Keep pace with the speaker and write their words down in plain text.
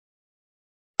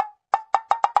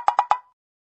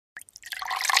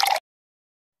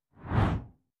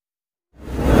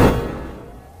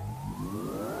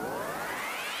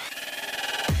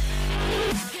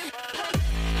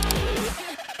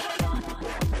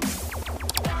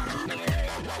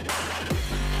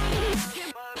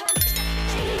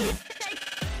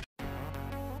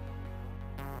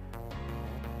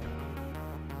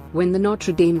When the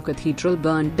Notre Dame Cathedral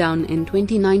burned down in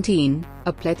 2019,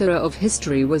 a plethora of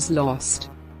history was lost.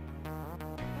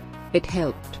 It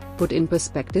helped put in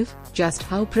perspective just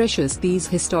how precious these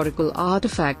historical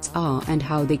artifacts are and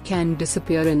how they can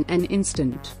disappear in an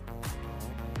instant.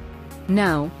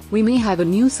 Now, we may have a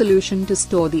new solution to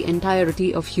store the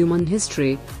entirety of human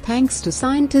history, thanks to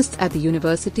scientists at the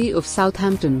University of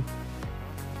Southampton.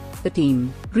 The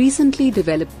team recently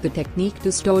developed the technique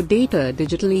to store data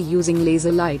digitally using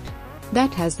laser light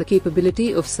that has the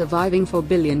capability of surviving for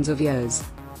billions of years.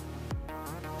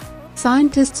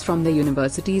 Scientists from the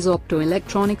university's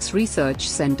Optoelectronics Research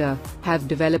Center have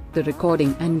developed the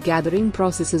recording and gathering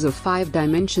processes of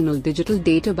 5-dimensional digital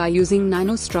data by using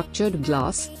nanostructured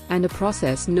glass and a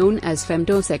process known as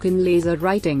femtosecond laser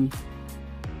writing.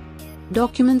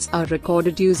 Documents are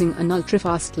recorded using an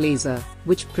ultrafast laser,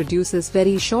 which produces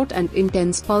very short and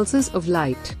intense pulses of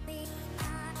light.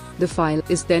 The file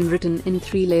is then written in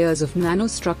 3 layers of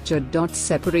nanostructured dots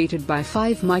separated by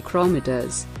 5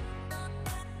 micrometers.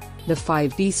 The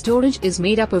 5D storage is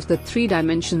made up of the 3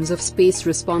 dimensions of space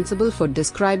responsible for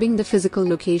describing the physical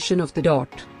location of the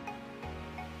dot,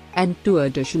 and 2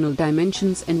 additional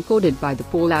dimensions encoded by the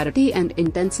polarity and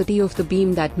intensity of the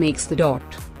beam that makes the dot.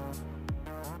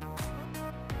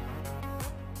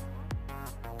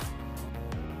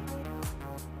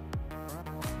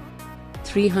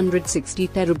 "360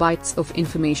 terabytes of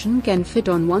information can fit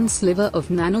on one sliver of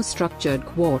nanostructured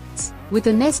quartz, with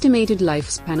an estimated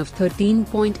lifespan of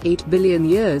 13.8 billion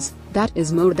years, that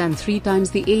is more than 3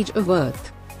 times the age of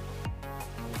Earth.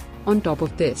 On top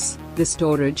of this, the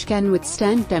storage can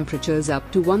withstand temperatures up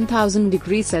to 1000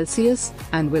 degrees Celsius,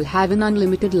 and will have an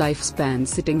unlimited lifespan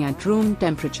sitting at room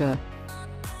temperature.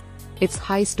 Its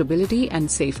high stability and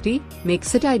safety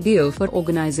makes it ideal for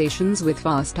organizations with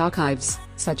vast archives,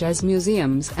 such as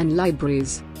museums and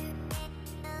libraries.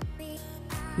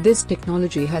 This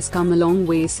technology has come a long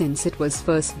way since it was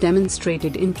first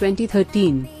demonstrated in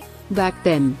 2013. Back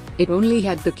then, it only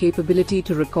had the capability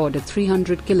to record a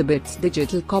 300 kilobits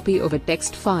digital copy of a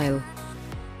text file.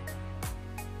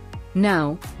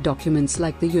 Now, documents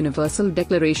like the Universal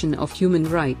Declaration of Human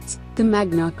Rights, the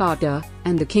Magna Carta,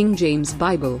 and the King James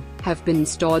Bible have been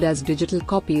stored as digital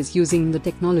copies using the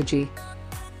technology.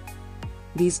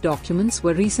 These documents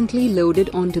were recently loaded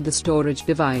onto the storage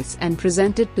device and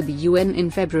presented to the UN in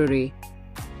February.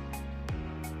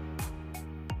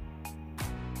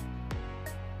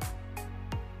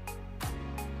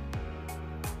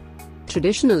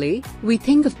 Traditionally, we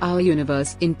think of our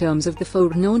universe in terms of the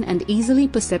 4 known and easily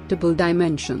perceptible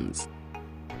dimensions.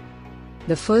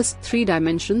 The first 3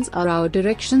 dimensions are our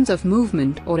directions of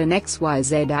movement or an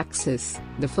XYZ axis.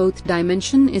 The 4th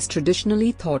dimension is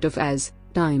traditionally thought of as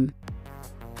time.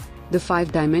 The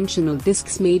 5-dimensional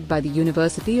discs made by the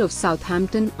University of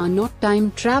Southampton are not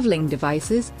time-traveling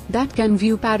devices that can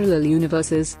view parallel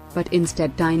universes, but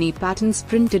instead tiny patterns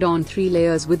printed on 3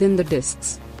 layers within the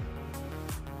discs.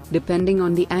 Depending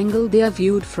on the angle they are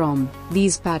viewed from,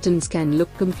 these patterns can look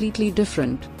completely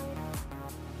different.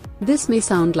 This may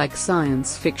sound like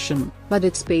science fiction, but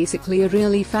it's basically a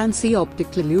really fancy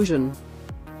optical illusion.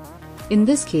 In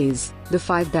this case, the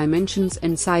 5 dimensions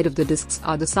inside of the discs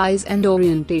are the size and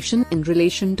orientation in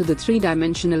relation to the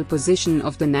 3-dimensional position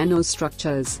of the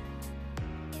nanostructures.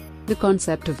 The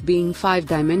concept of being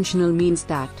 5-dimensional means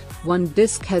that one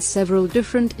disc has several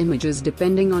different images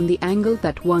depending on the angle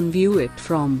that one view it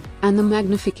from, and the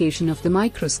magnification of the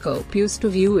microscope used to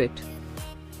view it.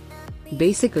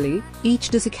 Basically, each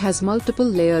disc has multiple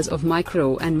layers of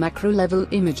micro and macro level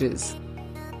images.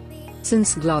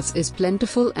 Since glass is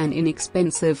plentiful and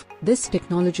inexpensive, this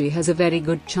technology has a very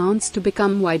good chance to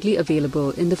become widely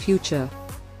available in the future.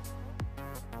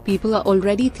 People are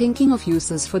already thinking of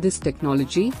uses for this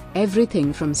technology,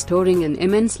 everything from storing an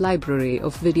immense library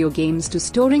of video games to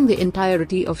storing the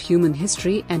entirety of human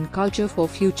history and culture for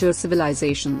future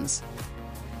civilizations.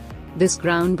 This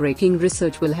groundbreaking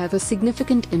research will have a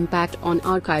significant impact on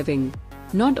archiving.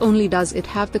 Not only does it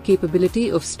have the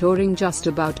capability of storing just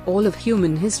about all of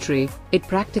human history, it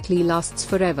practically lasts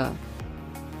forever.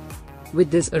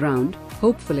 With this around,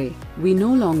 hopefully, we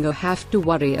no longer have to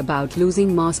worry about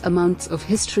losing mass amounts of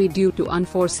history due to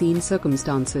unforeseen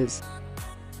circumstances.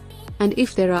 And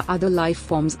if there are other life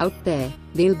forms out there,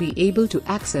 they'll be able to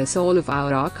access all of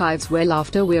our archives well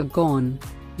after we're gone.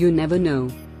 You never know.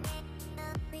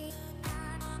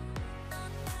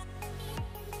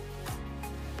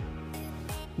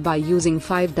 By using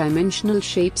 5-dimensional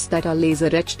shapes that are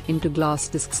laser-etched into glass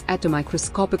discs at a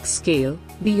microscopic scale,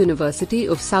 the University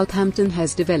of Southampton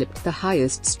has developed the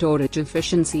highest storage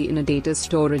efficiency in a data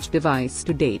storage device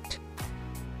to date.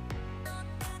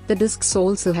 the disks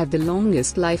also have the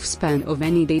longest lifespan of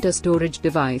any data storage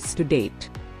device to date.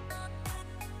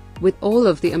 With all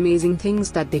of the amazing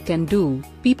things that they can do,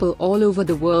 people all over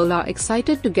the world are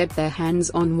excited to get their hands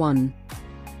on one.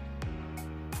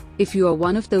 If you are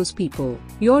one of those people,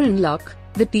 you're in luck.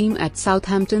 The team at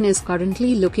Southampton is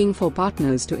currently looking for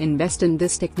partners to invest in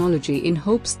this technology in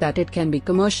hopes that it can be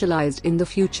commercialized in the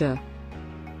future.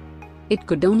 It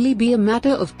could only be a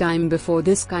matter of time before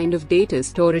this kind of data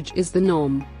storage is the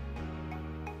norm.